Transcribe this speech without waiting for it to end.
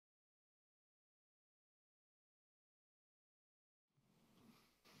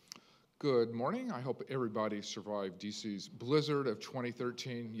Good morning. I hope everybody survived DC's blizzard of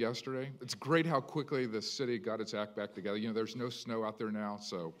 2013 yesterday. It's great how quickly the city got its act back together. You know, there's no snow out there now,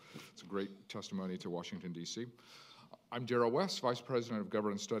 so it's a great testimony to Washington, D.C. I'm Darrell West, Vice President of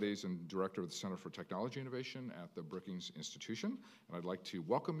Government Studies and Director of the Center for Technology Innovation at the Brookings Institution, and I'd like to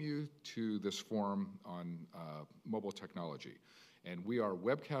welcome you to this forum on mobile technology. And we are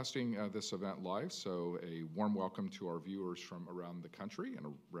webcasting this event live, so a warm welcome to our viewers from around the country and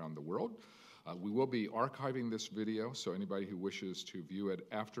around the world. We will be archiving this video, so anybody who wishes to view it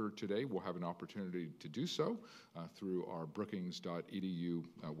after today will have an opportunity to do so through our brookings.edu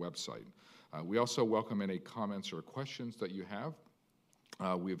website. We also welcome any comments or questions that you have.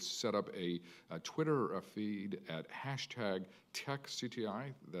 We have set up a Twitter feed at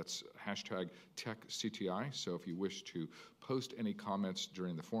 #TechCTI. That's #TechCTI. So if you wish to post any comments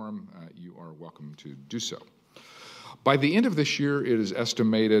during the forum, you are welcome to do so. By the end of this year, it is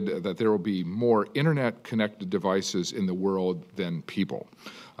estimated that there will be more internet-connected devices in the world than people.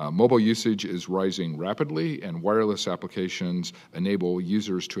 Mobile usage is rising rapidly, and wireless applications enable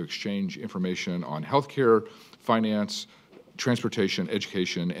users to exchange information on healthcare, finance, transportation,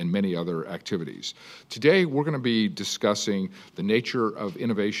 education, and many other activities. Today, we're going to be discussing the nature of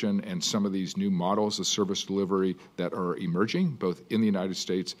innovation and some of these new models of service delivery that are emerging, both in the United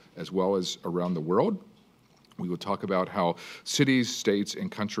States as well as around the world. We will talk about how cities, states, and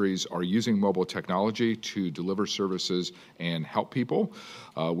countries are using mobile technology to deliver services and help people.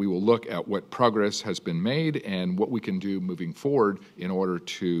 We will look at what progress has been made and what we can do moving forward in order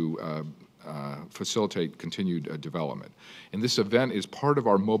to facilitate continued development. And this event is part of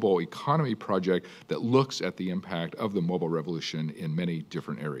our mobile economy project that looks at the impact of the mobile revolution in many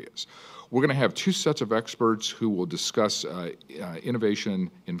different areas. We're going to have two sets of experts who will discuss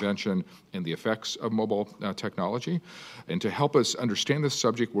innovation, invention, and the effects of mobile technology. And to help us understand this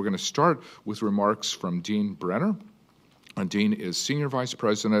subject, we're going to start with remarks from Dean Brenner. Dean is Senior Vice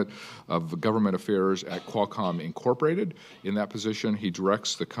President of Government Affairs at Qualcomm Incorporated. In that position, he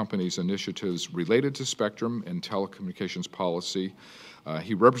directs the company's initiatives related to spectrum and telecommunications policy.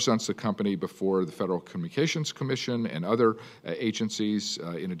 He represents the company before the Federal Communications Commission and other agencies.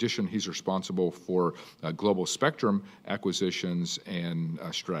 In addition, he's responsible for global spectrum acquisitions and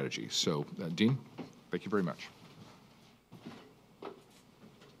strategy. So, Dean, thank you very much.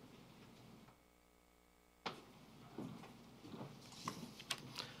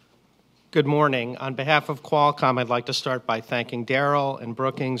 Good morning. On behalf of Qualcomm, I'd like to start by thanking Darrell and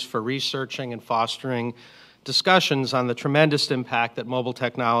Brookings for researching and fostering discussions on the tremendous impact that mobile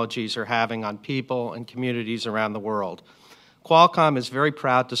technologies are having on people and communities around the world. Qualcomm is very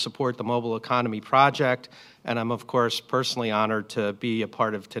proud to support the Mobile Economy Project, and I'm, of course, personally honored to be a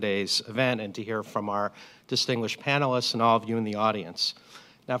part of today's event and to hear from our distinguished panelists and all of you in the audience.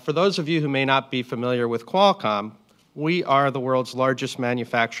 Now, for those of you who may not be familiar with Qualcomm, we are the world's largest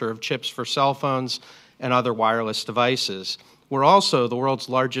manufacturer of chips for cell phones and other wireless devices. We're also the world's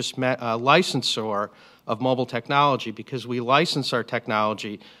largest licensor of mobile technology because we license our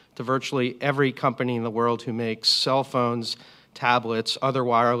technology to virtually every company in the world who makes cell phones, tablets, other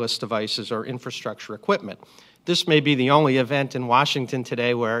wireless devices, or infrastructure equipment. This may be the only event in Washington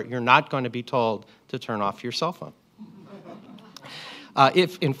today where you're not going to be told to turn off your cell phone.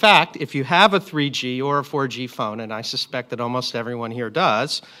 In fact, if you have a 3G or a 4G phone, and I suspect that almost everyone here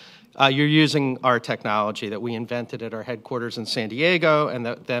does, you're using our technology that we invented at our headquarters in San Diego and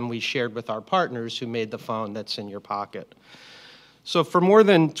that then we shared with our partners who made the phone that's in your pocket. So for more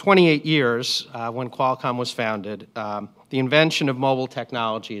than 28 years, when Qualcomm was founded, the invention of mobile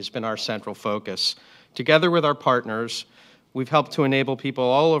technology has been our central focus. Together with our partners, we've helped to enable people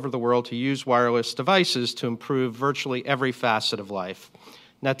all over the world to use wireless devices to improve virtually every facet of life.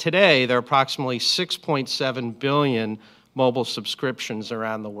 Now today, there are approximately 6.7 billion mobile subscriptions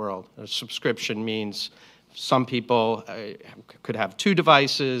around the world. A subscription means some people could have two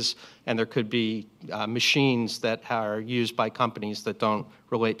devices, and there could be machines that are used by companies that don't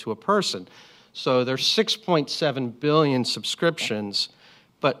relate to a person. So there's 6.7 billion subscriptions,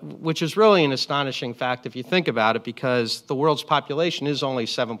 but which is really an astonishing fact if you think about it, because the world's population is only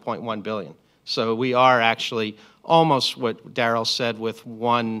 7.1 billion. So we are actually almost what Darrell said, with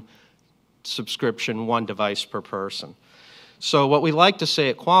one subscription, one device per person. So what we like to say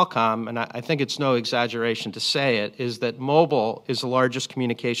at Qualcomm, and I think it's no exaggeration to say it, is that mobile is the largest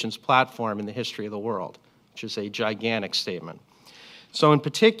communications platform in the history of the world, which is a gigantic statement. So in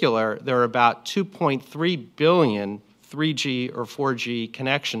particular, there are about 2.3 billion 3G or 4G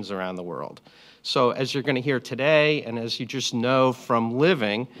connections around the world. So as you're going to hear today, and as you just know from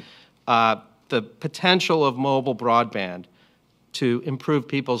living, the potential of mobile broadband to improve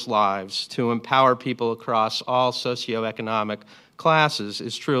people's lives, to empower people across all socioeconomic classes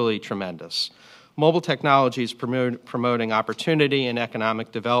is truly tremendous. Mobile technology is promoting opportunity and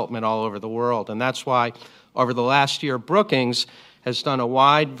economic development all over the world, and that's why over the last year, Brookings has done a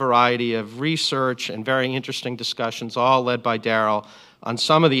wide variety of research and very interesting discussions, all led by Daryl, on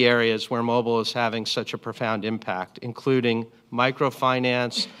some of the areas where mobile is having such a profound impact, including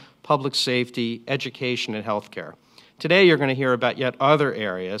microfinance, public safety, education, and healthcare. Today, you're going to hear about yet other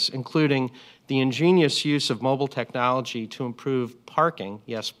areas, including the ingenious use of mobile technology to improve parking,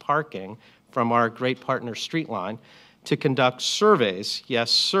 yes, parking, from our great partner StreetLine, to conduct surveys, yes,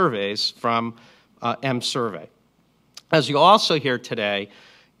 surveys, from M-Survey. As you'll also hear today,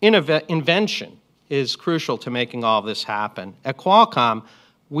 invention is crucial to making all of this happen. At Qualcomm,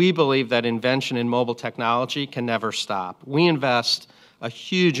 we believe that invention in mobile technology can never stop. We invest a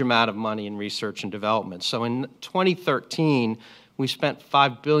huge amount of money in research and development. So in 2013, we spent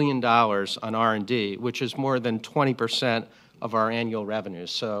 $5 billion on R&D, which is more than 20% of our annual revenue.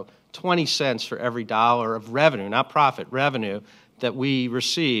 So 20 cents for every dollar of revenue, not profit, revenue, that we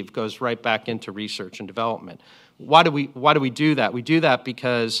receive goes right back into research and development. Why do we do that? We do that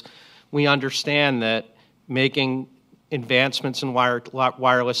because we understand that making advancements in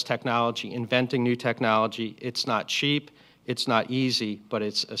wireless technology, inventing new technology, it's not cheap, it's not easy, but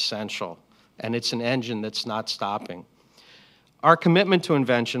it's essential. And it's an engine that's not stopping. Our commitment to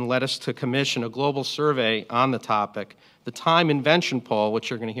invention led us to commission a global survey on the topic. The Time Invention Poll, which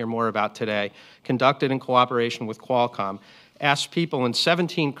you're going to hear more about today, conducted in cooperation with Qualcomm, asked people in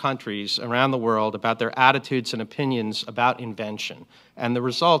 17 countries around the world about their attitudes and opinions about invention, and the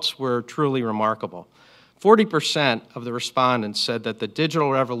results were truly remarkable. 40% of the respondents said that the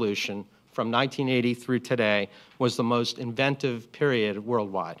digital revolution from 1980 through today was the most inventive period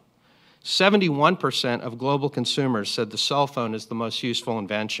worldwide. 71% of global consumers said the cell phone is the most useful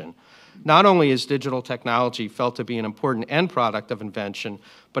invention. Not only is digital technology felt to be an important end product of invention,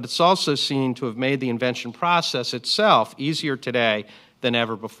 but it's also seen to have made the invention process itself easier today than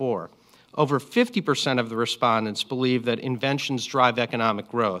ever before. Over 50% of the respondents believe that inventions drive economic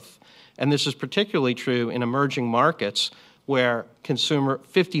growth, and this is particularly true in emerging markets where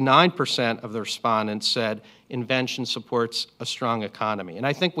 59% of the respondents said invention supports a strong economy. And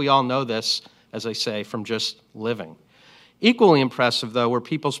I think we all know this, as I say, from just living. Equally impressive, though, were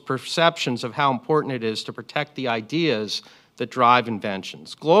people's perceptions of how important it is to protect the ideas that drive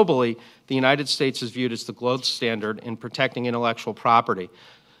inventions. Globally, the United States is viewed as the gold standard in protecting intellectual property.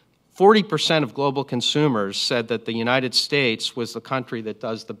 40% of global consumers said that the United States was the country that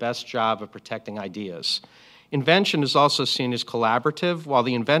does the best job of protecting ideas. Invention is also seen as collaborative. While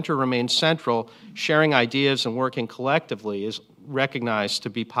the inventor remains central, sharing ideas and working collectively is recognized to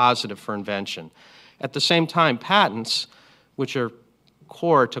be positive for invention. At the same time, patents, which are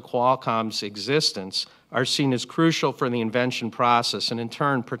core to Qualcomm's existence, are seen as crucial for the invention process, and in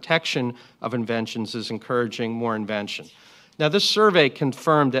turn, protection of inventions is encouraging more invention. Now, this survey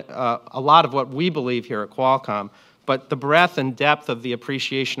confirmed a lot of what we believe here at Qualcomm, but the breadth and depth of the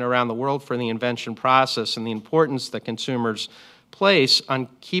appreciation around the world for the invention process and the importance that consumers place on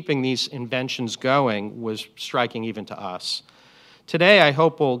keeping these inventions going was striking even to us. Today, I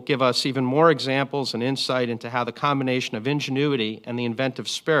hope will give us even more examples and insight into how the combination of ingenuity and the inventive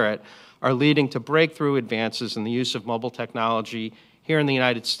spirit are leading to breakthrough advances in the use of mobile technology here in the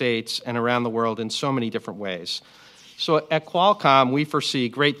United States and around the world in so many different ways. So at Qualcomm, we foresee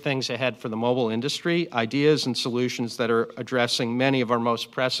great things ahead for the mobile industry, ideas and solutions that are addressing many of our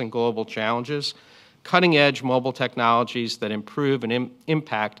most pressing global challenges, cutting-edge mobile technologies that improve and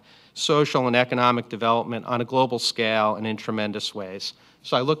impact social and economic development on a global scale and in tremendous ways.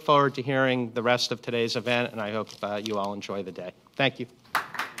 So I look forward to hearing the rest of today's event, and I hope you all enjoy the day. Thank you.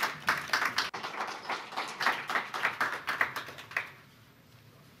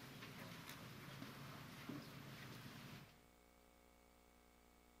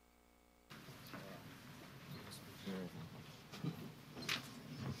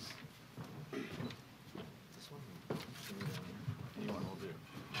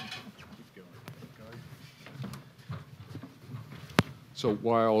 So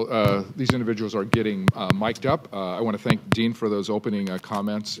while these individuals are getting mic'd up, I want to thank Dean for those opening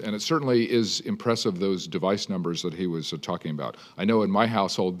comments. And it certainly is impressive, those device numbers that he was talking about. I know in my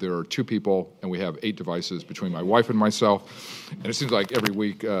household there are 2 people, and we have 8 devices between my wife and myself. And it seems like every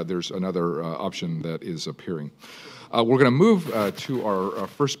week there's another option that is appearing. We're going to move to our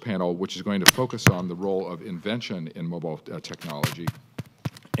first panel, which is going to focus on the role of invention in mobile technology.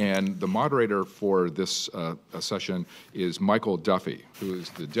 And the moderator for this session is Michael Duffy, who is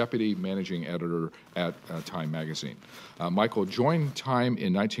the Deputy Managing Editor at Time Magazine. Michael joined Time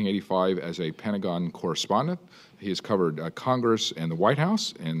in 1985 as a Pentagon correspondent. He has covered Congress and the White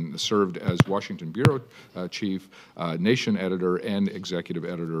House and served as Washington Bureau Chief, Nation Editor, and Executive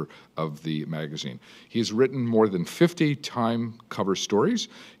Editor of the magazine. He has written more than 50 Time cover stories.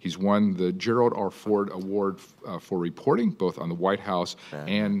 He's won the Gerald R. Ford Award for reporting, both on the White House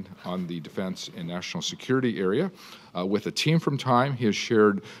and on the defense and national security area. With a team from Time, he has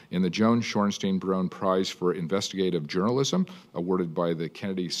shared in the Joan Shorenstein-Barone Prize for Investigative Journalism, awarded by the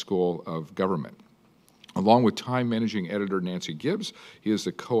Kennedy School of Government. Along with Time Managing Editor Nancy Gibbs, he is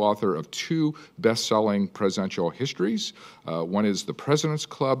the co-author of 2 best-selling presidential histories. One is The President's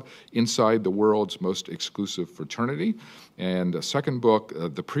Club, Inside the World's Most Exclusive Fraternity, and a second book,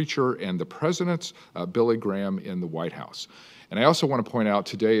 The Preacher and the Presidents, Billy Graham in the White House. And I also want to point out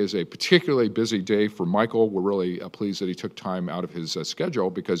today is a particularly busy day for Michael. We're really pleased that he took time out of his schedule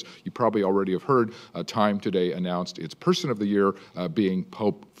because you probably already have heard Time today announced its Person of the Year being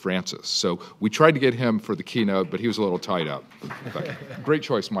Pope Francis. So we tried to get him for the keynote, but he was a little tied up. But great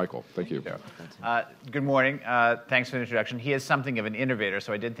choice, Michael. Thank you. Good morning. Thanks for the introduction. He is something of an innovator,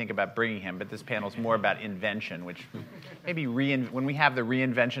 so I did think about bringing him, but this panel is more about invention, which maybe when we have the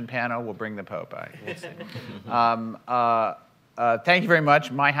reinvention panel, we'll bring the Pope. We'll see. Thank you very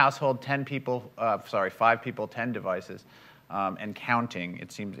much. My household, 5 people, 10 devices, and counting.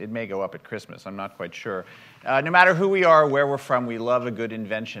 It may go up at Christmas. I'm not quite sure. No matter who we are, where we're from, we love a good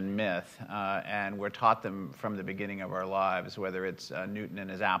invention myth, and we're taught them from the beginning of our lives, whether it's Newton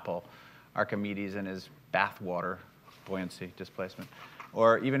and his apple, Archimedes and his bath water, buoyancy, displacement,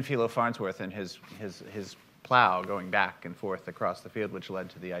 or even Philo Farnsworth and his plow going back and forth across the field, which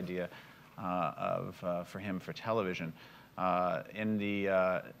led to the idea for him for television.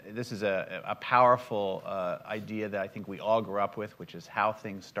 This is a powerful idea that I think we all grew up with, which is how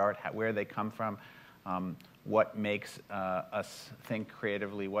things start, where they come from, what makes us think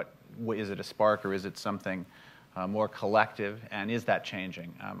creatively, is it a spark or is it something more collective, and is that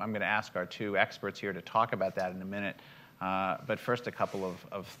changing? I'm going to ask our 2 experts here to talk about that in a minute, but first a couple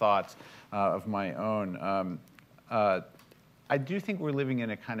of thoughts of my own. I do think we're living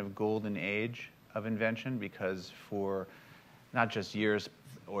in a kind of golden age of invention because for not just years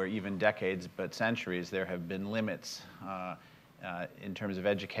or even decades, but centuries, there have been limits in terms of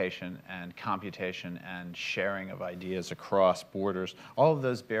education and computation and sharing of ideas across borders. All of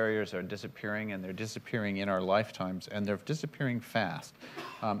those barriers are disappearing, and they're disappearing in our lifetimes, and they're disappearing fast.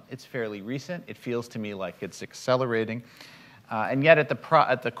 It's fairly recent. It feels to me like it's accelerating. And yet at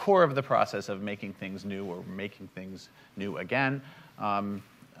the core of the process of making things new or making things new again,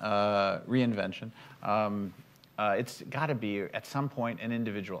 reinvention, it's got to be, at some point, an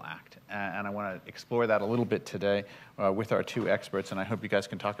individual act. And I want to explore that a little bit today with our 2 experts, and I hope you guys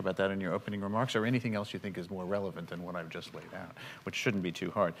can talk about that in your opening remarks or anything else you think is more relevant than what I've just laid out, which shouldn't be too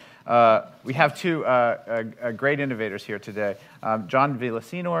hard. We have 2 great innovators here today. John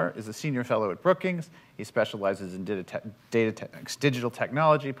Villasenor is a senior fellow at Brookings. He specializes in digital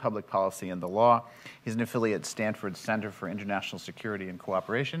technology, public policy, and the law. He's an affiliate at Stanford's Center for International Security and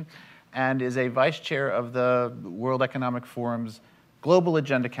Cooperation, and is a vice chair of the World Economic Forum's Global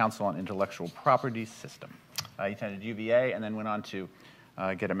Agenda Council on Intellectual Property System. He attended UVA and then went on to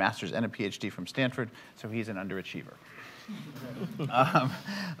get a master's and a PhD from Stanford, so he's an underachiever.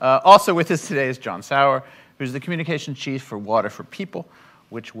 Also with us today is John Sauer, who's the communications chief for Water for People,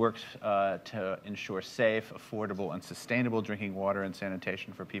 which works to ensure safe, affordable, and sustainable drinking water and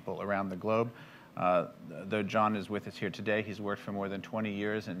sanitation for people around the globe. Though John is with us here today, he's worked for more than 20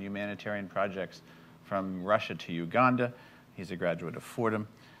 years in humanitarian projects from Russia to Uganda. He's a graduate of Fordham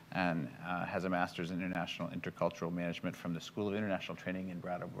and has a master's in international intercultural management from the School of International Training in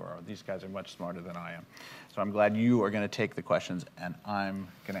Brattleboro. These guys are much smarter than I am. So I'm glad you are going to take the questions and I'm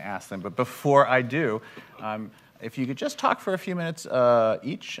going to ask them. But before I do, if you could just talk for a few minutes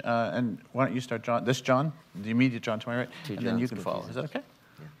each, and why don't you start, John? John, the immediate John to my right, and then you can follow. Is that okay?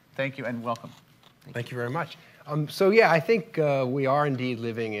 Yeah. Thank you and welcome. Thank you very much. I think we are indeed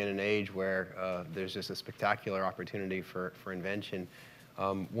living in an age where there's just a spectacular opportunity for invention.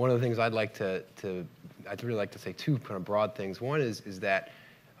 One of the things I'd really like to say 2 kind of broad things. One is that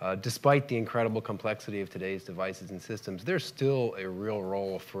despite the incredible complexity of today's devices and systems, there's still a real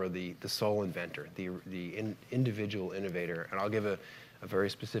role for the sole inventor, the individual innovator. And I'll give a very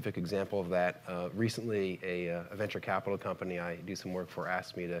specific example of that. Recently, a venture capital company I do some work for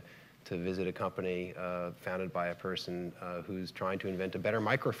asked me to visit a company founded by a person who's trying to invent a better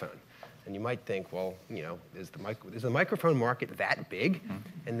microphone. And you might think, well, is the microphone market that big?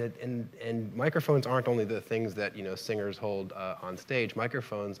 And microphones aren't only the things that singers hold on stage.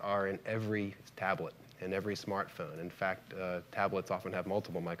 Microphones are in every tablet and every smartphone. In fact, tablets often have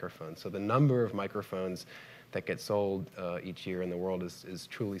multiple microphones. So the number of microphones that get sold each year in the world is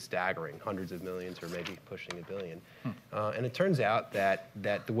truly staggering, hundreds of millions or maybe pushing a billion. And it turns out that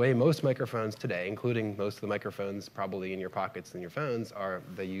the way most microphones today, including most of the microphones probably in your pockets and your phones,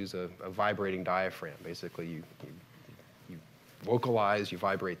 they use a vibrating diaphragm. Basically, you vocalize, you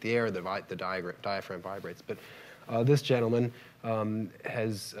vibrate the air, the diaphragm vibrates. But this gentleman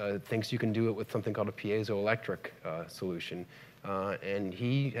thinks you can do it with something called a piezoelectric solution. And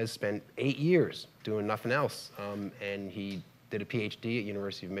he has spent 8 years doing nothing else. And he did a PhD at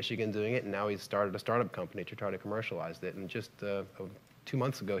University of Michigan doing it, and now he's started a startup company to try to commercialize it. And just 2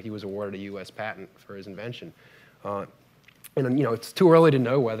 months ago, he was awarded a U.S. patent for his invention. And it's too early to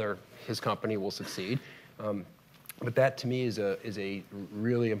know whether his company will succeed. But that, to me, is a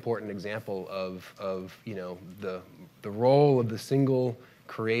really important example of the role of the single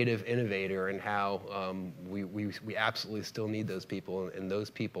creative innovator and how we absolutely still need those people, and those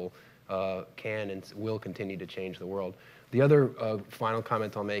people can and will continue to change the world. The other final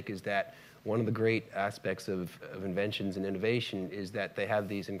comment I'll make is that one of the great aspects of inventions and innovation is that they have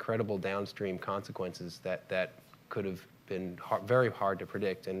these incredible downstream consequences that could have been very hard to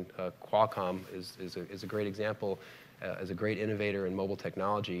predict. And Qualcomm is a great example as a great innovator in mobile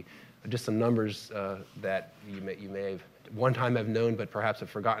technology. Just some numbers that you may have one time have known, but perhaps have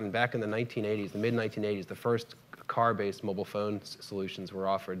forgotten. Back in the 1980s, the mid-1980s, the first car-based mobile phone solutions were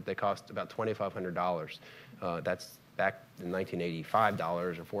offered. They cost about $2,500. That's back in 1985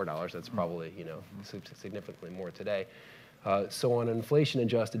 dollars or $4. That's probably significantly more today. So on an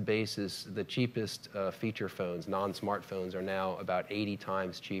inflation-adjusted basis, the cheapest feature phones, non-smartphones, are now about 80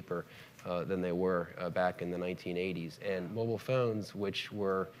 times cheaper than they were back in the 1980s. And mobile phones, which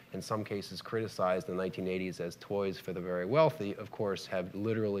were in some cases criticized in the 1980s as toys for the very wealthy, of course, have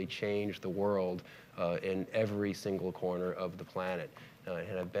literally changed the world in every single corner of the planet and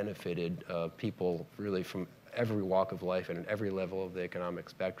have benefited people really from every walk of life and at every level of the economic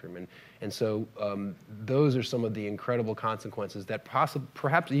spectrum. And so those are some of the incredible consequences that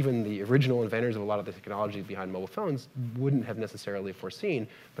perhaps even the original inventors of a lot of the technology behind mobile phones wouldn't have necessarily foreseen,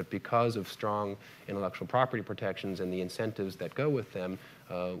 but because of strong intellectual property protections and the incentives that go with them,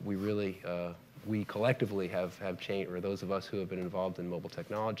 we collectively have changed, or those of us who have been involved in mobile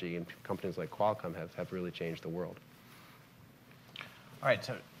technology and companies like Qualcomm have really changed the world. All right,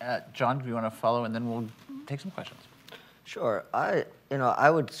 so John, do you want to follow, and then we'll take some questions? Sure. I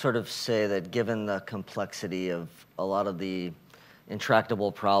would sort of say that given the complexity of a lot of the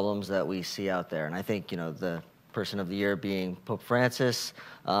intractable problems that we see out there, and I think the person of the year being Pope Francis,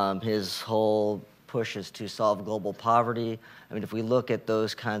 his whole push is to solve global poverty. I mean, if we look at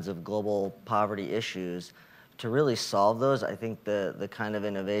those kinds of global poverty issues, to really solve those, I think the kind of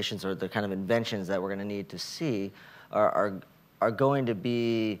innovations or the kind of inventions that we're going to need to see are going to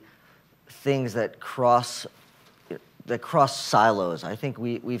be things that cross silos. I think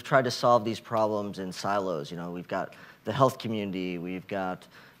we've tried to solve these problems in silos. We've got the health community, we've got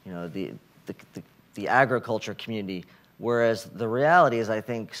the agriculture community. Whereas the reality is, I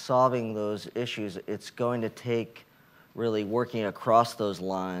think solving those issues, it's going to take really working across those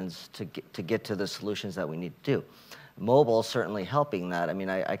lines to get to the solutions that we need to do. Mobile is certainly helping that. I mean,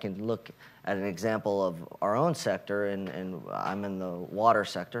 I can look at an example of our own sector, and I'm in the water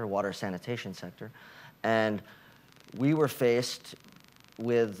sector, water sanitation sector, and we were faced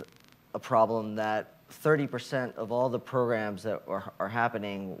with a problem that 30% of all the programs that are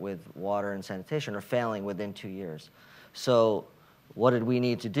happening with water and sanitation are failing within 2 years. So what did we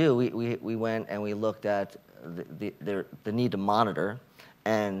need to do? We went and we looked at the need to monitor,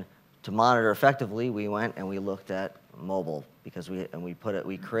 and to monitor effectively, we went and we looked at mobile, because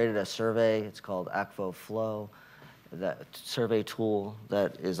we created a survey. It's called ACFO Flow, that survey tool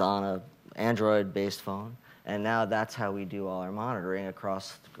that is on a Android-based phone, and now that's how we do all our monitoring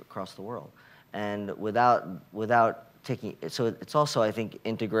across the world. And without taking, so it's also, I think,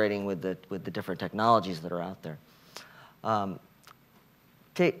 integrating with the different technologies that are out there.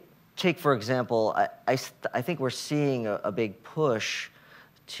 Take for example, I think we're seeing a big push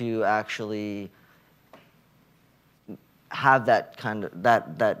to actually have that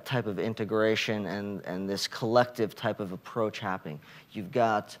type of integration and this collective type of approach happening. You've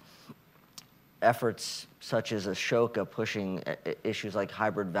got efforts such as Ashoka pushing issues like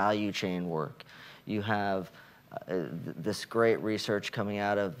hybrid value chain work. You have this great research coming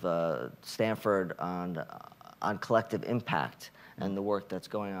out of Stanford on collective impact and the work that's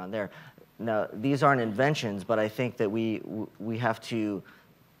going on there. now these aren't inventions, but I think that we have to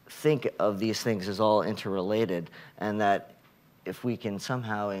think of these things as all interrelated, and that if we can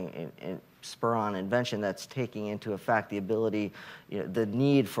somehow spur on invention that's taking into effect the ability, the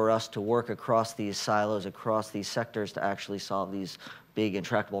need for us to work across these silos, across these sectors to actually solve these big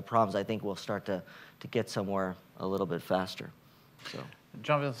intractable problems, I think we'll start to get somewhere a little bit faster. So.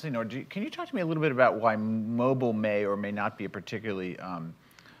 John Villasino, can you talk to me a little bit about why mobile may or may not be a particularly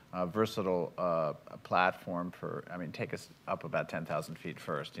versatile platform for, take us up about 10,000 feet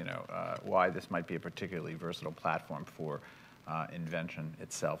first, why this might be a particularly versatile platform for invention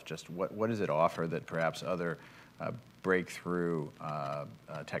itself? Just what does it offer that perhaps other breakthrough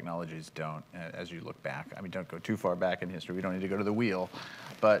technologies don't, as you look back? Don't go too far back in history. We don't need to go to the wheel,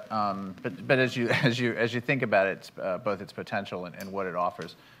 but as you think about it, both its potential and what it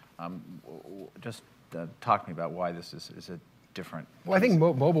offers, just talk to me about why this is a different. Well, I think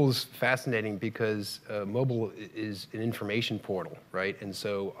mobile is fascinating because mobile is an information portal, right? And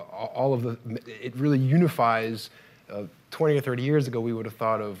so it really unifies. 20 or 30 years ago, we would have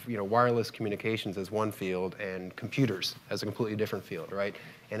thought of wireless communications as one field and computers as a completely different field, right?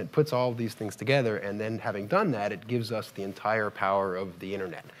 And it puts all of these things together, and then having done that, it gives us the entire power of the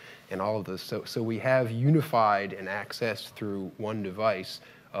internet and all of this. So we have unified and accessed through one device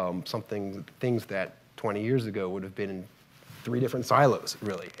things that 20 years ago would have been in 3 different silos,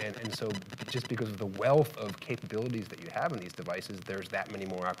 really. And so just because of the wealth of capabilities that you have in these devices, there's that many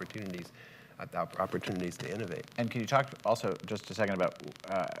more opportunities to innovate. And can you talk also just a second about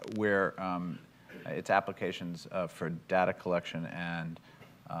where its applications for data collection and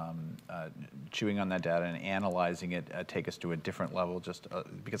chewing on that data and analyzing it take us to a different level, just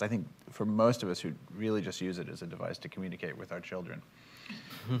because I think for most of us who really just use it as a device to communicate with our children,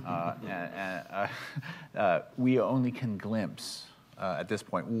 we only can glimpse at this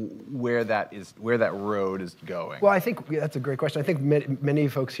point where that road is going. Well, I think that's a great question. I think many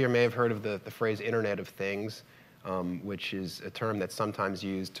folks here may have heard of the phrase Internet of Things, which is a term that's sometimes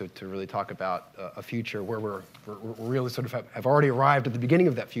used to really talk about a future where we're really sort of have already arrived at the beginning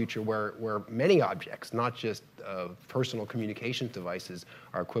of that future where many objects, not just personal communications devices,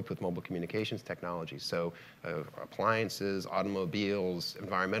 are equipped with mobile communications technology. So appliances, automobiles,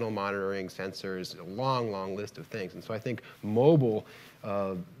 environmental monitoring, sensors, a long, long list of things. And so I think mobile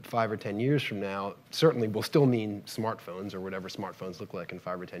 5 or 10 years from now certainly will still mean smartphones or whatever smartphones look like in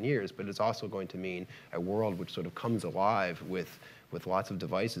 5 or 10 years, but it's also going to mean a world which sort of comes alive with lots of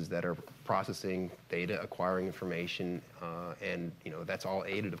devices that are processing data, acquiring information, and that's all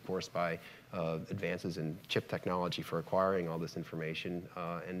aided, of course, by advances in chip technology for acquiring all this information.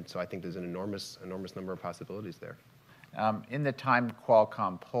 And so I think there's an enormous number of possibilities there. In the Time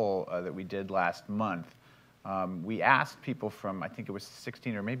Qualcomm poll that we did last month, we asked people from, I think it was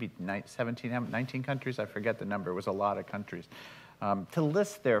 16 or maybe 17, 19 countries, I forget the number, it was a lot of countries, to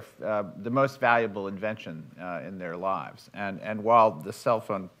list the most valuable invention in their lives. And while the cell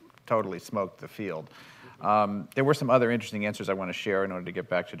phone totally smoked the field, there were some other interesting answers I want to share in order to get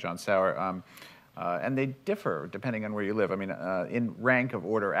back to John Sauer. And they differ depending on where you live. In rank of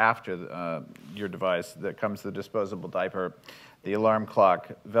order after your device, that comes the disposable diaper, the alarm clock,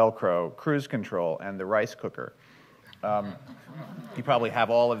 Velcro, cruise control, and the rice cooker. You probably have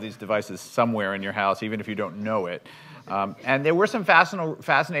all of these devices somewhere in your house, even if you don't know it. And there were some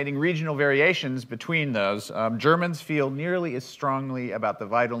fascinating regional variations between those. Germans feel nearly as strongly about the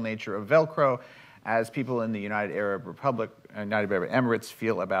vital nature of Velcro as people in the United Arab Emirates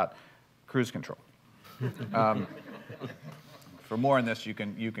feel about cruise control. For more on this, you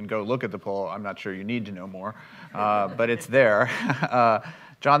can go look at the poll. I'm not sure you need to know more, but it's there.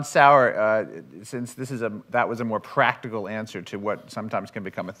 John Sauer, since that was a more practical answer to what sometimes can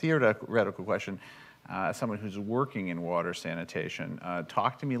become a theoretical question, someone who's working in water sanitation,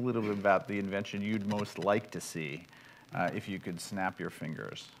 talk to me a little bit about the invention you'd most like to see if you could snap your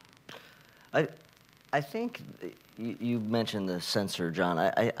fingers. I think you mentioned the sensor, John.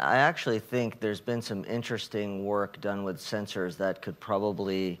 I actually think there's been some interesting work done with sensors that could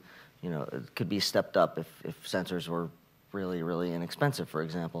probably, could be stepped up if sensors were really, really inexpensive, for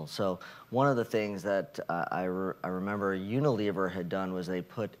example. So one of the things that I remember Unilever had done was they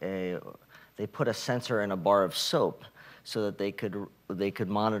put a sensor in a bar of soap so that they could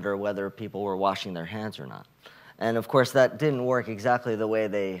monitor whether people were washing their hands or not. And of course, that didn't work exactly the way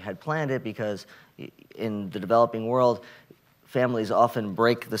they had planned it, because in the developing world, families often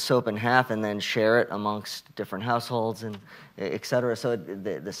break the soap in half and then share it amongst different households, and et cetera. So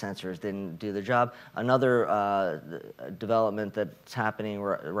the sensors didn't do the job. Another development that's happening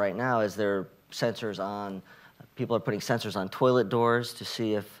right now is there are sensors on people are putting sensors on toilet doors to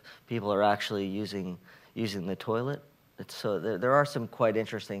see if people are actually using the toilet. So there are some quite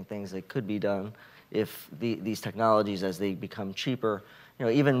interesting things that could be done if these technologies, as they become cheaper,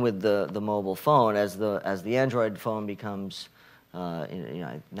 even with the mobile phone, as the Android phone becomes,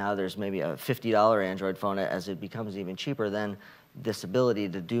 now there's maybe a $50 Android phone. As it becomes even cheaper, then this ability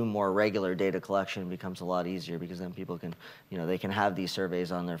to do more regular data collection becomes a lot easier, because then people can, they can have these surveys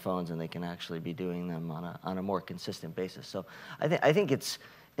on their phones and they can actually be doing them on a more consistent basis. So I think it's,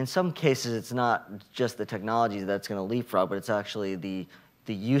 in some cases, it's not just the technology that's going to leapfrog, but it's actually the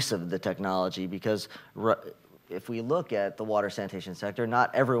use of the technology, because if we look at the water sanitation sector,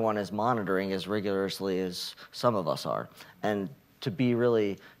 not everyone is monitoring as rigorously as some of us are. And to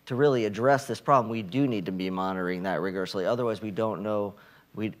really address this problem, we do need to be monitoring that rigorously. Otherwise, we don't know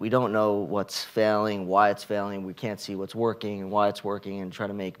what's failing, why it's failing. We can't see what's working and why it's working, and try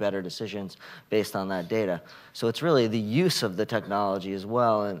to make better decisions based on that data. So it's really the use of the technology as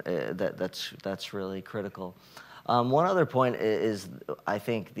well, and that's really critical. One other point is, I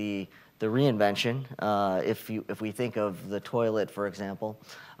think, the reinvention. If we think of the toilet, for example,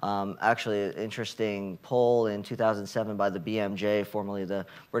 actually an interesting poll in 2007 by the BMJ, formerly the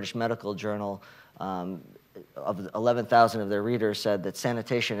British Medical Journal, of 11,000 of their readers said that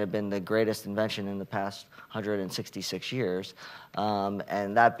sanitation had been the greatest invention in the past 166 years,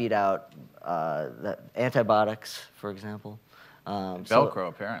 and that beat out antibiotics, for example. Velcro,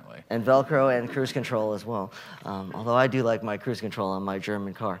 apparently. And Velcro and cruise control as well. Although I do like my cruise control on my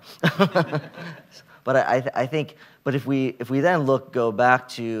German car. But I think, but if we then go back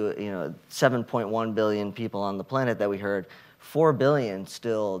to 7.1 billion people on the planet that we heard, 4 billion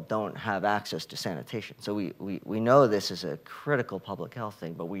still don't have access to sanitation. So we know this is a critical public health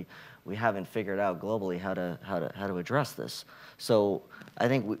thing, but we haven't figured out globally how to address this. So I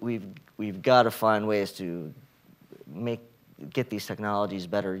think we've got to find ways to get these technologies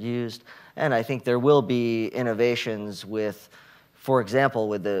better used, and I think there will be innovations with, for example,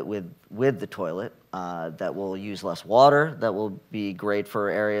 with the toilet that will use less water, that will be great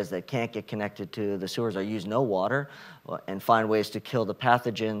for areas that can't get connected to the sewers or use no water, and find ways to kill the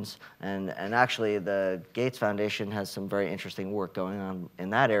pathogens. And actually, the Gates Foundation has some very interesting work going on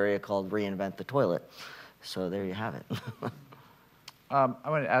in that area called Reinvent the Toilet. So there you have it. I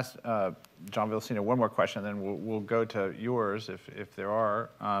want to ask John Villasino one more question, and then we'll go to yours if there are.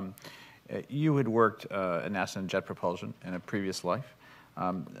 You had worked at NASA in jet propulsion in a previous life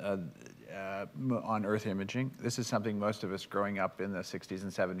on Earth imaging. This is something most of us growing up in the 60s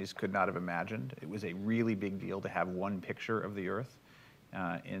and 70s could not have imagined. It was a really big deal to have one picture of the Earth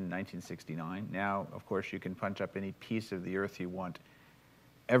in 1969. Now, of course, you can punch up any piece of the Earth you want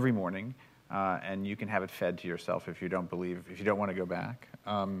every morning, and you can have it fed to yourself if you don't want to go back.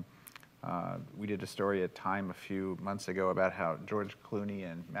 We did a story at Time a few months ago about how George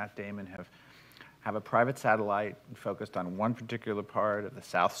Clooney and Matt Damon have a private satellite focused on one particular part of the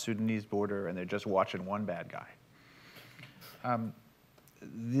South Sudanese border, and they're just watching one bad guy.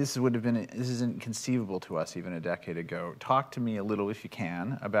 This isn't conceivable to us even a decade ago. Talk to me a little, if you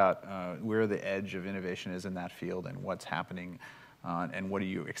can, about where the edge of innovation is in that field and what's happening. And what are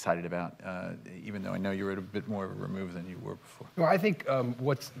you excited about, even though I know you're at a bit more of a remove than you were before? Well, I think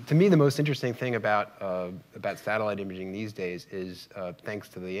what's, to me, the most interesting thing about satellite imaging these days is, thanks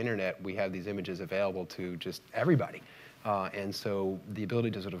to the internet, we have these images available to just everybody. And so the ability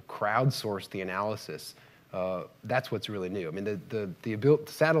to sort of crowdsource the analysis, that's what's really new. I mean, the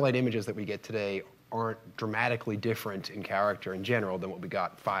satellite images that we get today aren't dramatically different in character in general than what we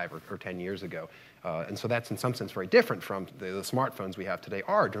got 5 or 10 years ago. And so that's in some sense very different from the smartphones we have today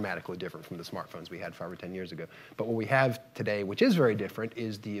are dramatically different from the smartphones we had 5 or 10 years ago. But what we have today, which is very different,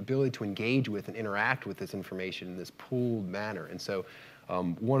 is the ability to engage with and interact with this information in this pooled manner. And so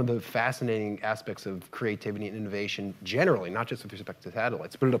one of the fascinating aspects of creativity and innovation generally, not just with respect to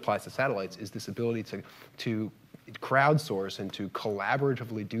satellites, but it applies to satellites, is this ability to crowdsource and to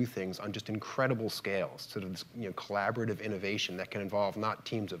collaboratively do things on just incredible scales, sort of this, collaborative innovation that can involve not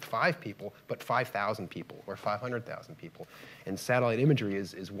teams of 5 people, but 5,000 people or 500,000 people. And satellite imagery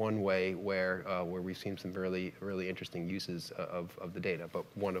is one way where we've seen some really, really interesting uses of the data, but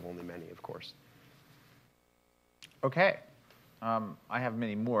one of only many, of course. Okay. I have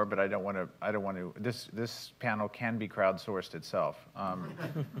many more, but I don't want to. This panel can be crowdsourced itself,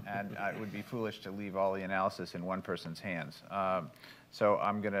 and it would be foolish to leave all the analysis in one person's hands. So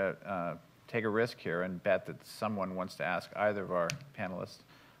I'm going to take a risk here and bet that someone wants to ask either of our panelists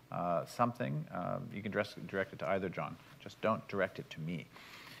something. You can direct it to either John. Just don't direct it to me.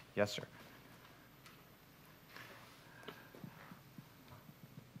 Yes, sir.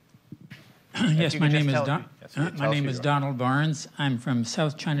 Yes, my name is Don. Yes. My name is Donald Barnes. I'm from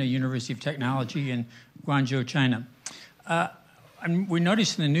South China University of Technology in Guangzhou, China. We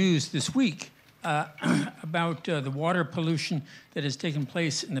noticed in the news this week about the water pollution that has taken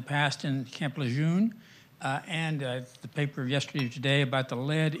place in the past in Camp Lejeune, and the paper yesterday or today about the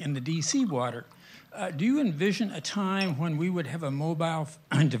lead in the DC water. Do you envision a time when we would have a mobile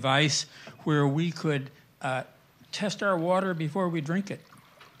device where we could test our water before we drink it?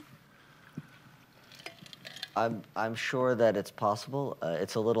 I'm sure that it's possible.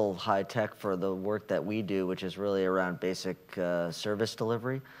 It's a little high tech for the work that we do, which is really around basic service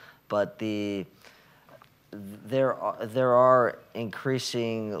delivery. But there are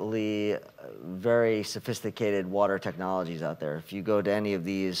increasingly very sophisticated water technologies out there. If you go to any of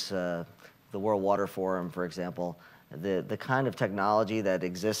these, the World Water Forum, for example, the kind of technology that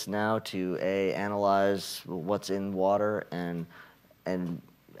exists now to analyze what's in water and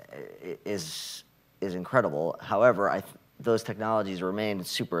is incredible. However, those technologies remain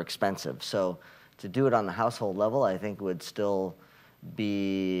super expensive. So to do it on the household level, I think would still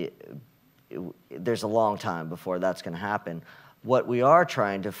be, there's a long time before that's going to happen. What we are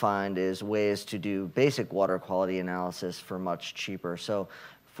trying to find is ways to do basic water quality analysis for much cheaper. So,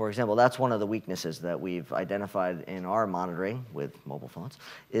 for example, that's one of the weaknesses that we've identified in our monitoring with mobile phones,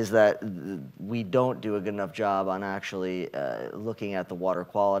 is that we don't do a good enough job on actually looking at the water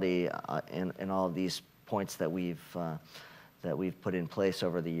quality in all of these points that we've put in place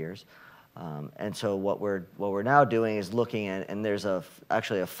over the years. And so what we're now doing is looking at, and there's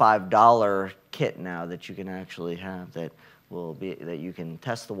actually a $5 kit now that you can actually have that you can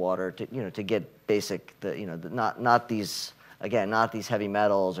test the water to get basic, not these heavy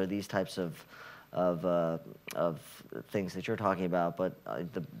metals or these types of things that you're talking about, but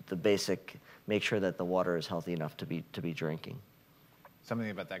the basic, make sure that the water is healthy enough to be drinking.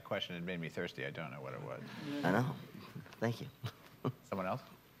 Something about that question had made me thirsty. I don't know what it was. I know. Thank you. Someone else?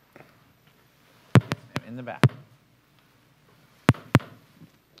 In the back.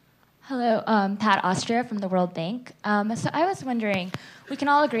 Hello, Pat Austria from the World Bank. So I was wondering, we can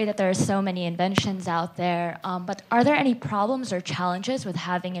all agree that there are so many inventions out there, but are there any problems or challenges with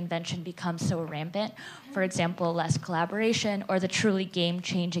having invention become so rampant? For example, less collaboration, or the truly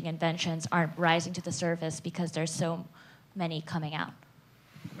game-changing inventions aren't rising to the surface because there's so many coming out?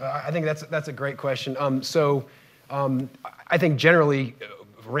 I think that's a great question. I think generally,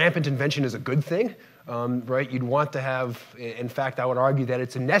 rampant invention is a good thing. Right? You'd want to have, in fact, I would argue that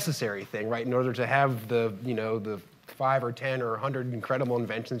it's a necessary thing, right? In order to have the 5 or 10 or 100 incredible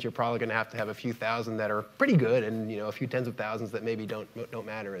inventions, you're probably going to have a few thousand that are pretty good, and a few tens of thousands that maybe don't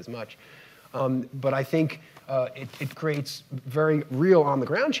matter as much. But I think it creates very real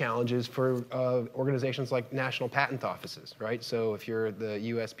on-the-ground challenges for organizations like national patent offices, right? So if you're the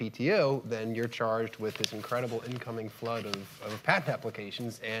USPTO, then you're charged with this incredible incoming flood of patent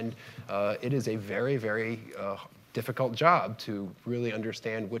applications, and it is a very, very difficult job to really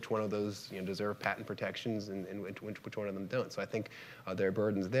understand which one of those deserve patent protections and which one of them don't. So I think there are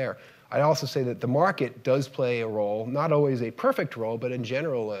burdens there. I also say that the market does play a role, not always a perfect role, but in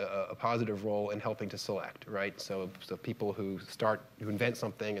general a positive role in helping to select, right? So people who invent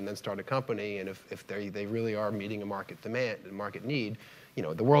something and then start a company, and if they really are meeting a market demand, a market need,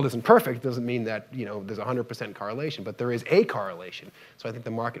 the world isn't perfect. Doesn't mean that there's 100% correlation, but there is a correlation. So I think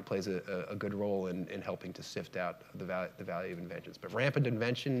the market plays a good role in helping to sift out the value of inventions. But rampant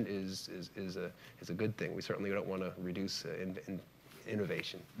invention is a good thing. We certainly don't want to reduce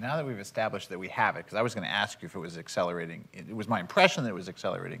innovation. Now that we've established that we have it, because I was going to ask you if it was accelerating. It was my impression that it was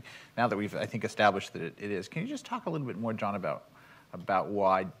accelerating. Now that we've, I think, established that it is, can you just talk a little bit more, John, about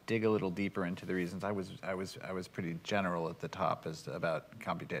why, dig a little deeper into the reasons? I was pretty general at the top about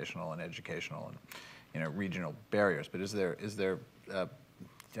computational and educational and regional barriers. But is there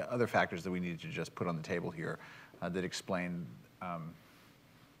other factors that we need to just put on the table here that explain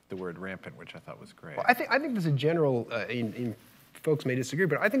the word rampant, which I thought was great? Well, I think there's a general folks may disagree,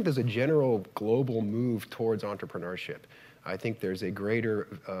 but I think there's a general global move towards entrepreneurship. I think there's a greater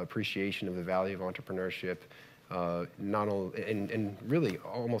appreciation of the value of entrepreneurship. Not only in really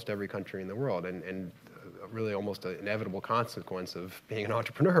almost every country in the world, and really almost an inevitable consequence of being an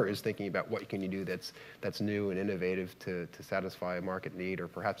entrepreneur is thinking about what can you do that's new and innovative to satisfy a market need, or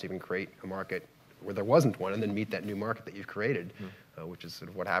perhaps even create a market where there wasn't one, and then meet that new market that you've created, which is sort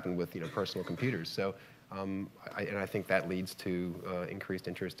of what happened with personal computers. So, I think that leads to increased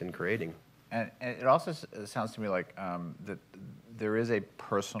interest in creating. And it also sounds to me like that there is a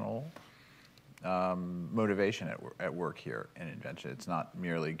personal motivation at work here in invention. It's not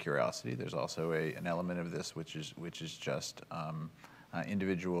merely curiosity. There's also an element of this which is just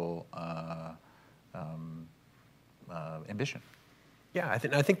individual ambition. Yeah, I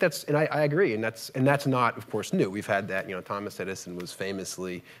think that's, and I agree, and that's not, of course, new. We've had that. Thomas Edison was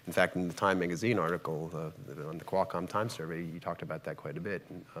famously, in fact, in the Time magazine article on the Qualcomm Time Survey, you talked about that quite a bit.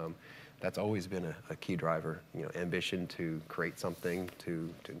 And, that's always been a key driver. Ambition to create something,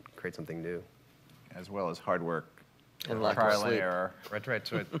 to create something new, as well as hard work and lack trial of and sleep. error. Right.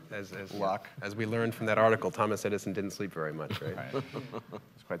 So as Luck. as we learned from that article, Thomas Edison didn't sleep very much, right? Right.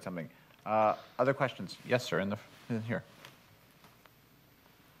 It's quite something. Other questions? Yes, sir. In here.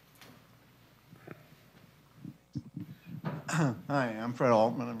 Hi, I'm Fred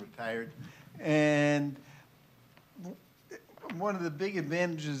Altman. I'm retired. And one of the big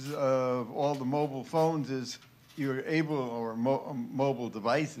advantages of all the mobile phones is you're able, or mobile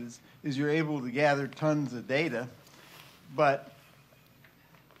devices, is you're able to gather tons of data. But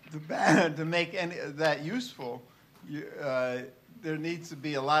to make any of that useful, there needs to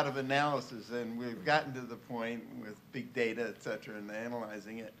be a lot of analysis. And we've gotten to the point with big data, et cetera, and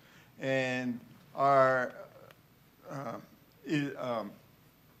analyzing it. And our is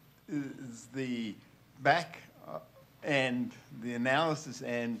the back end, the analysis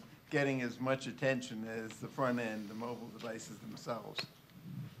end, getting as much attention as the front end, the mobile devices themselves?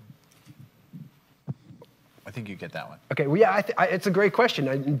 I think you get that one. Okay, well, yeah, it's a great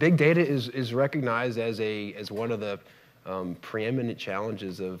question. Big data is recognized as one of the preeminent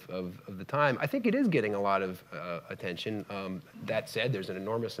challenges of the time. I think it is getting a lot of attention. That said, there's an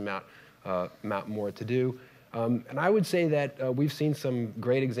enormous amount more to do. And I would say that we've seen some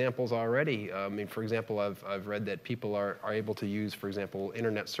great examples already. I mean, for example, I've read that people are able to use, for example,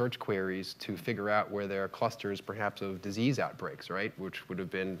 internet search queries to figure out where there are clusters, perhaps, of disease outbreaks, right? Which would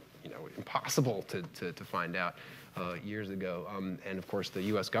have been, impossible to find out years ago. And of course, the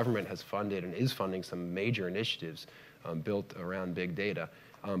U.S. government has funded and is funding some major initiatives built around big data.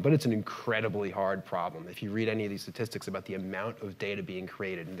 But it's an incredibly hard problem. If you read any of these statistics about the amount of data being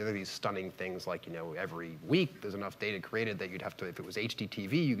created, and there are these stunning things like, every week there's enough data created that you'd have to, if it was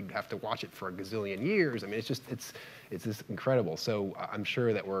HDTV, you'd have to watch it for a gazillion years. I mean, it's just just incredible. So I'm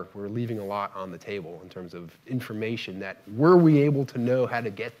sure that we're leaving a lot on the table in terms of information that, were we able to know how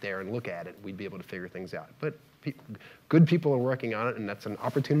to get there and look at it, we'd be able to figure things out. But good people are working on it, and that's an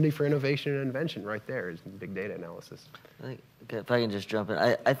opportunity for innovation and invention right there, is big data analysis. If I can just jump in,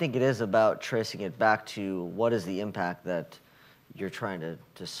 I think it is about tracing it back to what is the impact that you're trying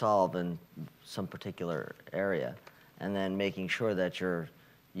to solve in some particular area, and then making sure that you're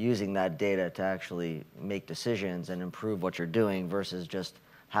using that data to actually make decisions and improve what you're doing versus just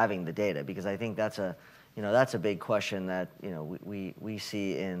having the data. Because I think that's a big question that we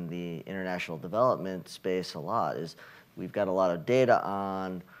see in the international development space a lot. Is we've got a lot of data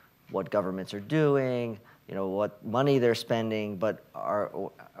on what governments are doing, what money they're spending, but are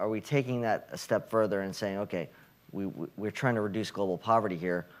we taking that a step further and saying, okay, we're trying to reduce global poverty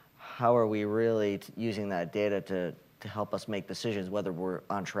here. How are we really using that data to help us make decisions, whether we're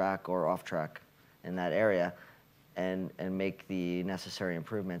on track or off track in that area, and make the necessary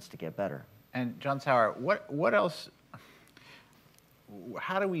improvements to get better? And John Sauer, what else?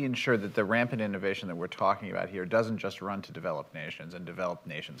 How do we ensure that the rampant innovation that we're talking about here doesn't just run to developed nations and developed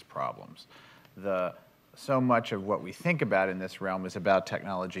nations' problems? So much of what we think about in this realm is about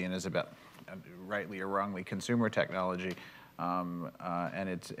technology and is about, rightly or wrongly, consumer technology. And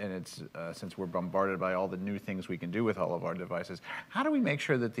it's since we're bombarded by all the new things we can do with all of our devices, how do we make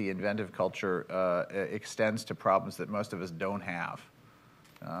sure that the inventive culture extends to problems that most of us don't have?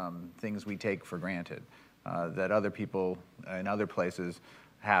 Things we take for granted, that other people in other places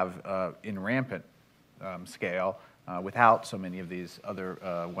have in rampant scale without so many of these other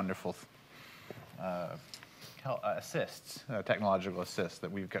wonderful assists, technological assists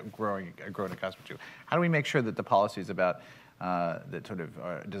that we've grown accustomed to. How do we make sure that the policies about that sort of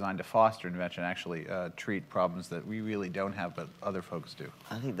are designed to foster invention actually treat problems that we really don't have but other folks do?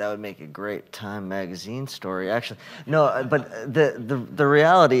 I think that would make a great Time magazine story, actually. No, but the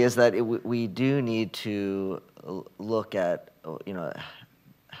reality is that we do need to look at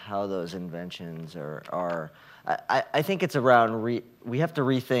how those inventions are. I think it's around we have to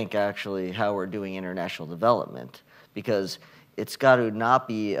rethink actually how we're doing international development, because it's got to not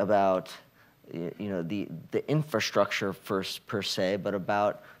be about the infrastructure first per se, but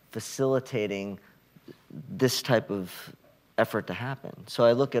about facilitating this type of effort to happen. So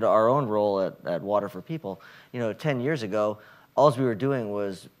I look at our own role at Water for People. 10 years ago, all we were doing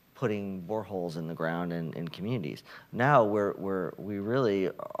was putting boreholes in the ground in communities. Now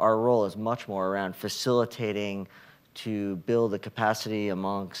our role is much more around facilitating to build a capacity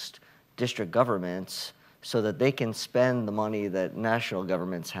amongst district governments so that they can spend the money that national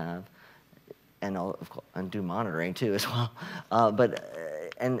governments have and do monitoring too as well.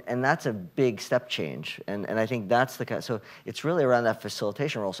 And that's a big step change. And I think that's the kind. So it's really around that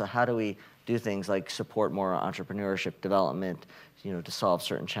facilitation role. So how do we do things like support more entrepreneurship development, to solve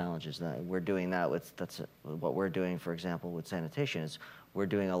certain challenges? We're doing that with, that's what we're doing, for example, with sanitation, is we're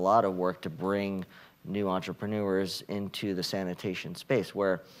doing a lot of work to bring new entrepreneurs into the sanitation space,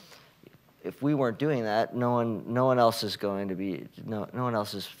 where if we weren't doing that, no one else is going to be, no one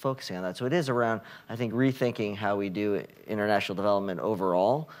else is focusing on that. So it is around, I think, rethinking how we do international development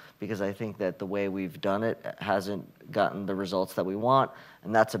overall, because I think that the way we've done it hasn't gotten the results that we want,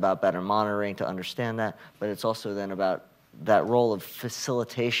 and that's about better monitoring to understand that, but it's also then about that role of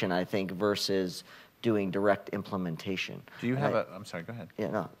facilitation, I think, versus doing direct implementation. Do you have I'm sorry, go ahead. Yeah,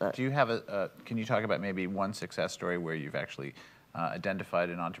 no. Do you have can you talk about maybe one success story where you've actually identified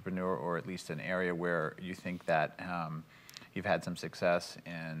an entrepreneur, or at least an area where you think that you've had some success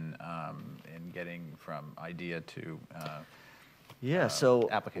in getting from idea to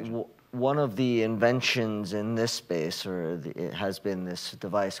application? One of the inventions in this space, it has been this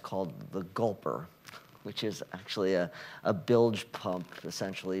device called the gulper, which is actually a bilge pump,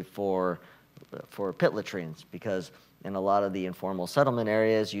 essentially, for pit latrines, because in a lot of the informal settlement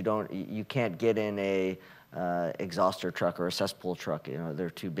areas, you can't get in a exhauster truck or a cesspool truck. They're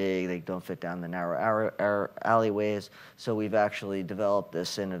too big, they don't fit down the narrow alleyways. So we've actually developed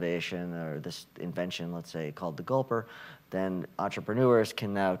this innovation, or this invention, let's say, called the gulper. Then entrepreneurs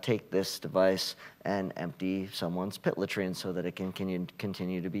can now take this device and empty someone's pit latrine so that it can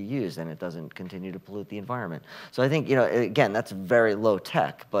continue to be used and it doesn't continue to pollute the environment. So I think, again, that's very low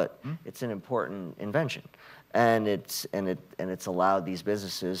tech, but it's an important invention. And it's allowed these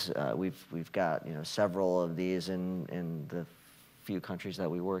businesses. We've got several of these in the few countries that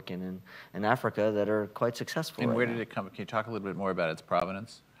we work in Africa that are quite successful. And right where now. did it come? Can you talk a little bit more about its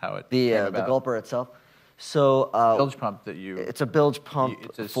provenance? How it the came about? gulper itself. So bilge pump that you. It's a bilge pump.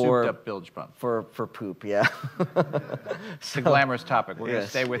 It's a for souped-up bilge pump. For poop, yeah. It's a glamorous topic. We're going to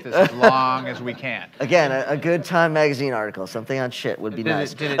stay with this as long as we can. Again, a good Time magazine article, something on shit would be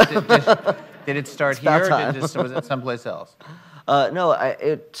nice. Did it start here, or was it someplace else? No,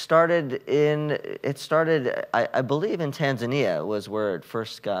 it started, I believe, in Tanzania was where it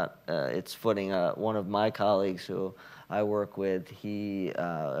first got its footing. One of my colleagues who I work with, he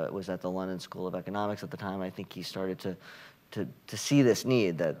was at the London School of Economics at the time. I think he started to see this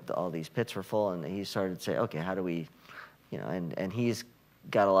need, that all these pits were full, and he started to say, okay, how do we, and he's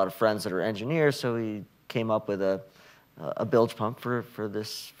got a lot of friends that are engineers, so he came up with a bilge pump for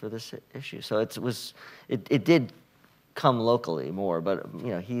this issue. So it did come locally more, but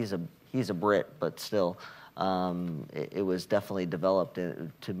he's a Brit, but still, it was definitely developed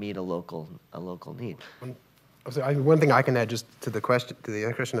to meet a local need. So one thing I can add just to the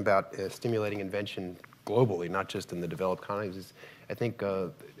question about stimulating invention globally, not just in the developed economies, is I think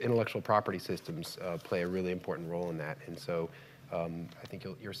intellectual property systems play a really important role in that, and so. I think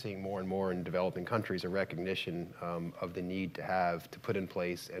you're seeing more and more in developing countries a recognition of the need to put in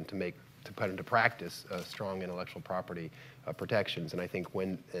place and to put into practice strong intellectual property protections. And I think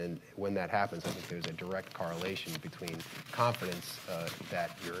when that happens, I think there's a direct correlation between confidence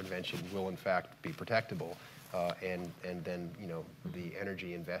that your invention will in fact be protectable and then the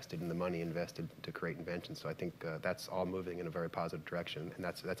energy invested and the money invested to create inventions. So I think that's all moving in a very positive direction, and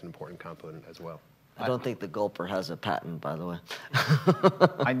that's an important component as well. I don't think the gulper has a patent, by the way.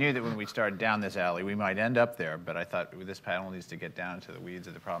 I knew that when we started down this alley, we might end up there, but I thought this panel needs to get down to the weeds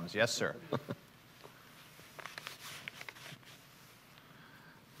of the problems. Yes, sir.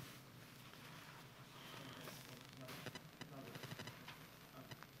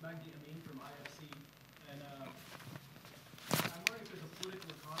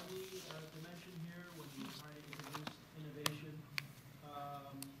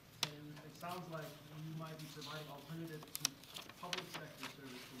 Providing alternatives to public sector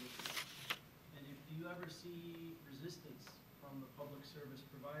service delivery. And if you ever see resistance from the public service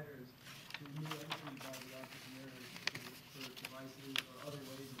providers to new entry by the entrepreneurs for devices or other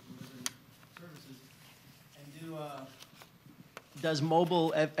ways of delivering services, and does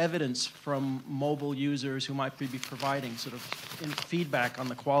mobile evidence from mobile users who might be providing sort of feedback on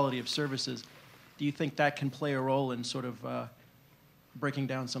the quality of services, do you think that can play a role in sort of breaking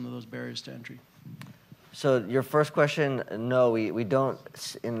down some of those barriers to entry? So your first question, no, we don't,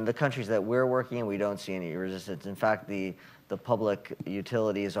 in the countries that we're working in, we don't see any resistance. In fact, the public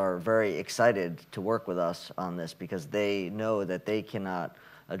utilities are very excited to work with us on this because they know that they cannot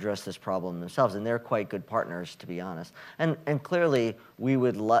address this problem themselves, and they're quite good partners, to be honest. And clearly, we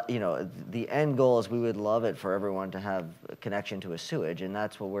would the end goal is we would love it for everyone to have a connection to a sewage, and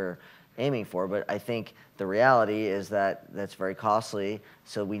that's what we're aiming for. But I think the reality is that that's very costly,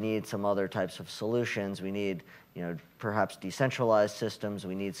 so we need some other types of solutions. We need, perhaps decentralized systems.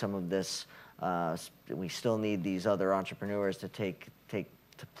 We need some of this. We still need these other entrepreneurs to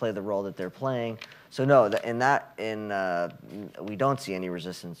play the role that they're playing. So no, we don't see any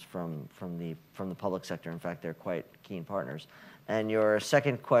resistance from the public sector. In fact, they're quite keen partners. And your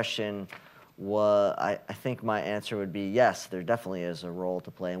second question was, I think my answer would be yes. There definitely is a role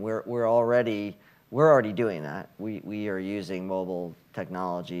to play, and we're already doing that. We are using mobile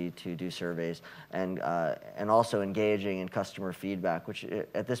technology to do surveys, and also engaging in customer feedback, which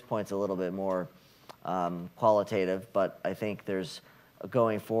at this point is a little bit more qualitative. But I think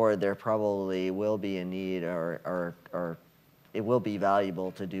going forward, there probably will be a need, or it will be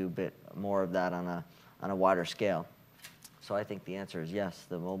valuable to do a bit more of that on a wider scale. So I think the answer is yes.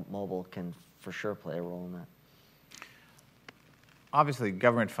 The mobile can for sure play a role in that. Obviously,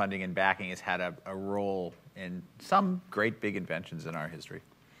 government funding and backing has had a role in some great big inventions in our history.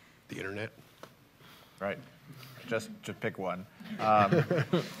 The internet. Right. Just to pick one.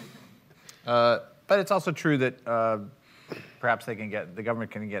 But it's also true that perhaps the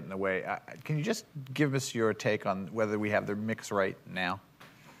government can get in the way. Can you just give us your take on whether we have the mix right now?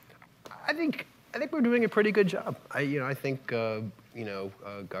 I think we're doing a pretty good job. I think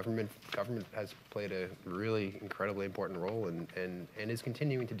government has played a really incredibly important role and is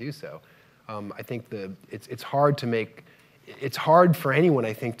continuing to do so. I think it's hard to make. It's hard for anyone,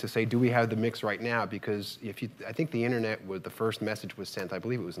 I think, to say, do we have the mix right now? Because I think the internet the first message was sent, I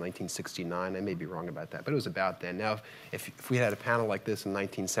believe it was 1969. I may be wrong about that, but it was about then. Now, if we had a panel like this in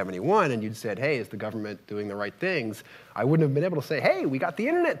 1971 and you'd said, hey, is the government doing the right things? I wouldn't have been able to say, hey, we got the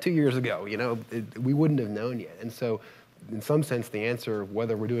internet 2 years ago. We wouldn't have known yet. And so, in some sense, the answer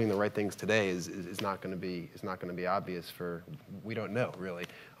whether we're doing the right things today is not going to be obvious. We don't know really.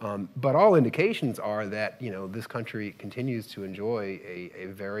 But all indications are that this country continues to enjoy a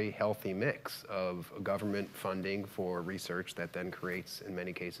very healthy mix of government funding for research that then creates, in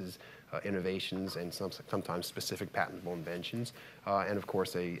many cases, innovations and sometimes specific patentable inventions, and of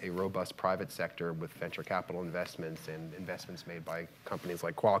course a robust private sector with venture capital investments and investments made by companies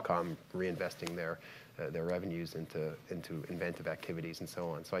like Qualcomm reinvesting their revenues into inventive activities and so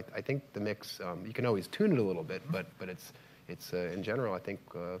on. So I think the mix, you can always tune it a little bit, but it's in general, I think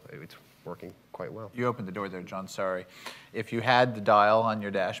it's working quite well. You opened the door there, John, sorry. If you had the dial on your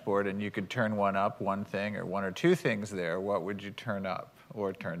dashboard and you could turn one up, one thing, or one or two things there, what would you turn up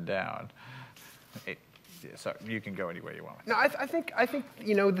or turn down? So you can go any way you want. No, I think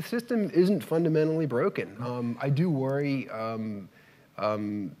the system isn't fundamentally broken. I do worry,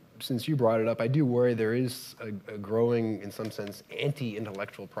 since you brought it up, I do worry there is a growing, in some sense,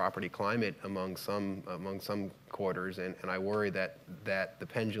 anti-intellectual property climate among some quarters, and I worry that the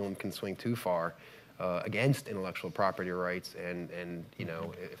pendulum can swing too far against intellectual property rights, and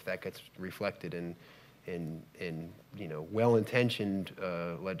if that gets reflected in well-intentioned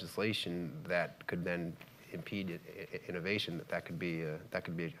legislation that could then impede innovation, that could be a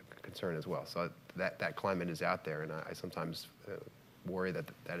concern as well. So that climate is out there, and I sometimes worry that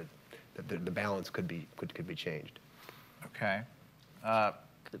the balance could be changed. Okay.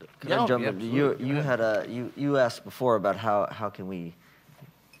 Could I jump in? You asked before about how can we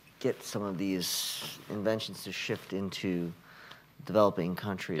get some of these inventions to shift into developing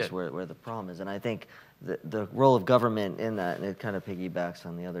countries where the problem is, and I think the role of government in that, and it kind of piggybacks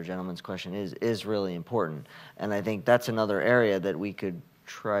on the other gentleman's question, is really important, and I think that's another area that we could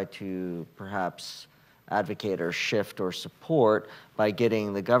try to perhaps advocate or shift or support by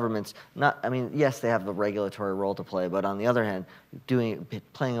getting the governments yes, they have the regulatory role to play, but on the other hand,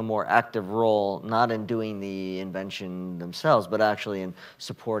 playing a more active role, not in doing the invention themselves, but actually in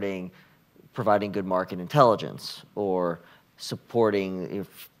providing good market intelligence, or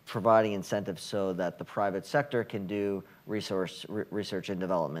providing incentives so that the private sector can do research and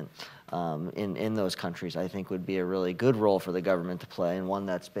development in those countries, I think would be a really good role for the government to play, and one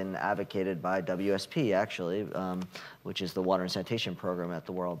that's been advocated by WSP, actually, which is the Water and Sanitation Program at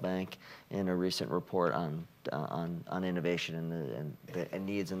the World Bank, in a recent report on innovation and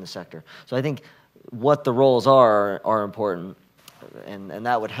needs in the sector. So I think what the roles are important, and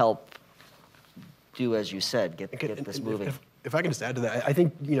that would help do, as you said, get this moving. If I can just add to that, I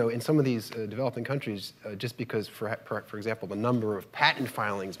think in some of these developing countries, just because, for example, the number of patent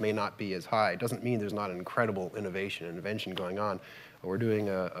filings may not be as high, doesn't mean there's not an incredible innovation and invention going on. We're doing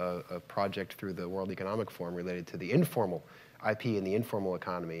a project through the World Economic Forum related to the informal IP in the informal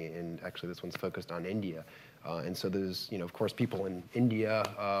economy, and actually this one's focused on India. And so there's, of course, people in India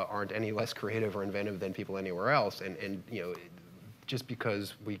aren't any less creative or inventive than people anywhere else, and just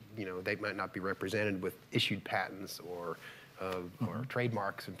because they might not be represented with issued patents or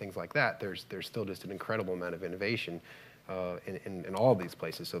trademarks and things like that, there's still just an incredible amount of innovation in all of these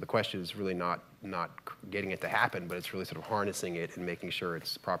places. So the question is really not getting it to happen, but it's really sort of harnessing it and making sure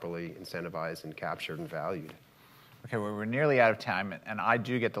it's properly incentivized and captured and valued. Okay, well, we're nearly out of time, and I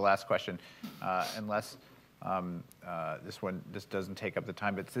do get the last question, unless this doesn't take up the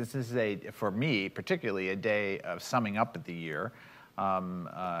time. But this is for me, particularly a day of summing up the year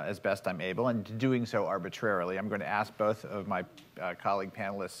as best I'm able, and doing so arbitrarily. I'm going to ask both of my colleague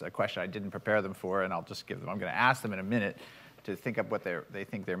panelists a question I didn't prepare them for, and I'll just give them. I'm going to ask them in a minute to think up what they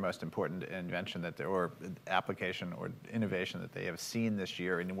think their most important invention or application or innovation that they have seen this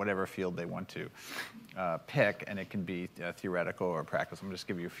year in whatever field they want to pick, and it can be theoretical or practical. I'm going to just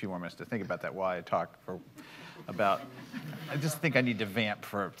give you a few more minutes to think about that while I talk about. I just think I need to vamp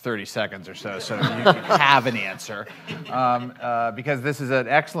for 30 seconds or so you can have an answer, because this is an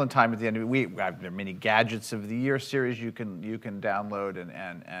excellent time at the end of the week. There are many gadgets of the year series you can download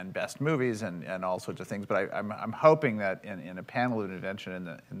and best movies and all sorts of things. But I'm hoping that in a panel of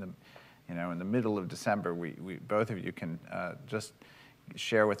invention in the middle of December, we both of you can just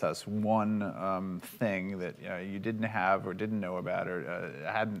share with us one thing that you didn't have or didn't know about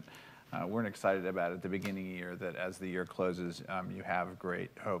or weren't excited about at the beginning of the year, that as the year closes, you have great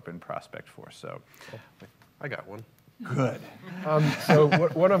hope and prospect for. So, I got one. Good. So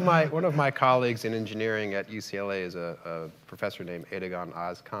one of my colleagues in engineering at UCLA is a professor named Edagan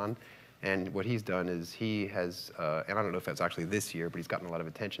Ozkan. And what he's done is he has, and I don't know if that's actually this year, but he's gotten a lot of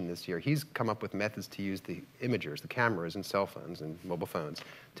attention this year. He's come up with methods to use the imagers, the cameras in cell phones and mobile phones,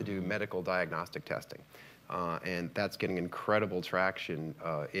 to do medical diagnostic testing. And that's getting incredible traction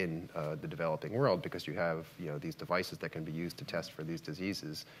in the developing world, because you have these devices that can be used to test for these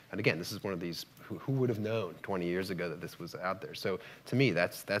diseases. And again, this is one of these, who would have known 20 years ago that this was out there? So to me,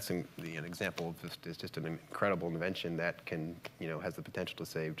 that's an example of just an incredible invention that can, has the potential to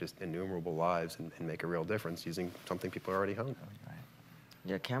save just innumerable lives and make a real difference using something people already own.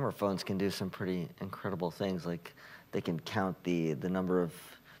 Yeah, camera phones can do some pretty incredible things. Like they can count the number of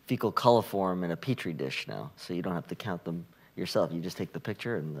fecal coliform in a petri dish now, so you don't have to count them yourself. You just take the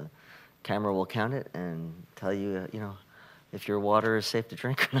picture, and the camera will count it and tell you, if your water is safe to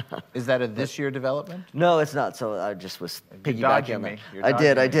drink or not. Is that a this year development? No, it's not. So I just was piggybacking on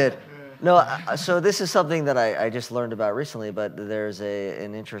that. I did. No, so this is something that I just learned about recently, but there's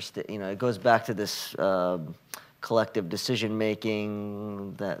an interest. It goes back to this collective decision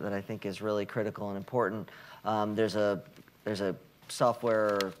making that I think is really critical and important. There's a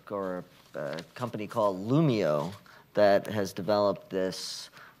software or a company called Lumio that has developed this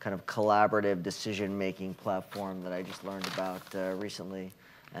kind of collaborative decision-making platform that I just learned about recently,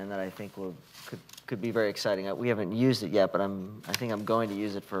 and that I think could be very exciting. We haven't used it yet, but I think I'm going to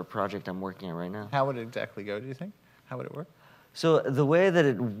use it for a project I'm working on right now. How would it exactly go, do you think? How would it work? So the way that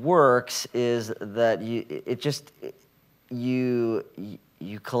it works is that you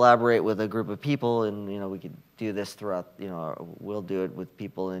collaborate with a group of people, and we could do this throughout. We'll do it with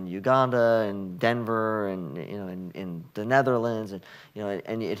people in Uganda and Denver, and in the Netherlands, and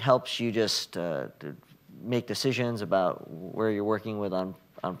and it helps you just to make decisions about where you're working with on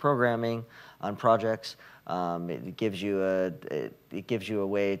programming, on projects. It gives you a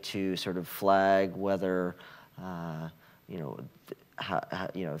way to sort of flag whether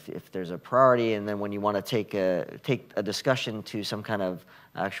if there's a priority, and then when you want to take a discussion to some kind of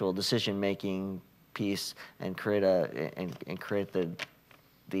actual decision-making piece and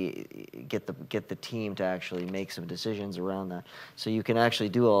get the team to actually make some decisions around that. So you can actually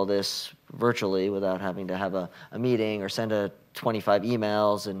do all this virtually without having to have a meeting or send 25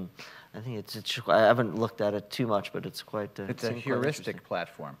 emails. And I think I haven't looked at it too much, but it's quite. It's a heuristic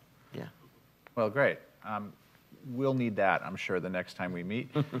platform. Yeah. Well, great. We'll need that, I'm sure, the next time we meet.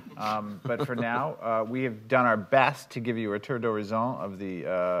 But for now, we have done our best to give you a tour d'horizon of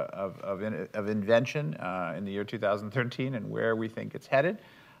invention in the year 2013 and where we think it's headed.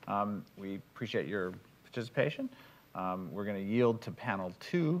 We appreciate your participation. We're going to yield to panel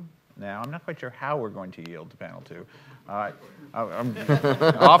 2 now. I'm not quite sure how we're going to yield to panel 2.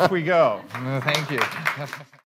 Off we go. Thank you.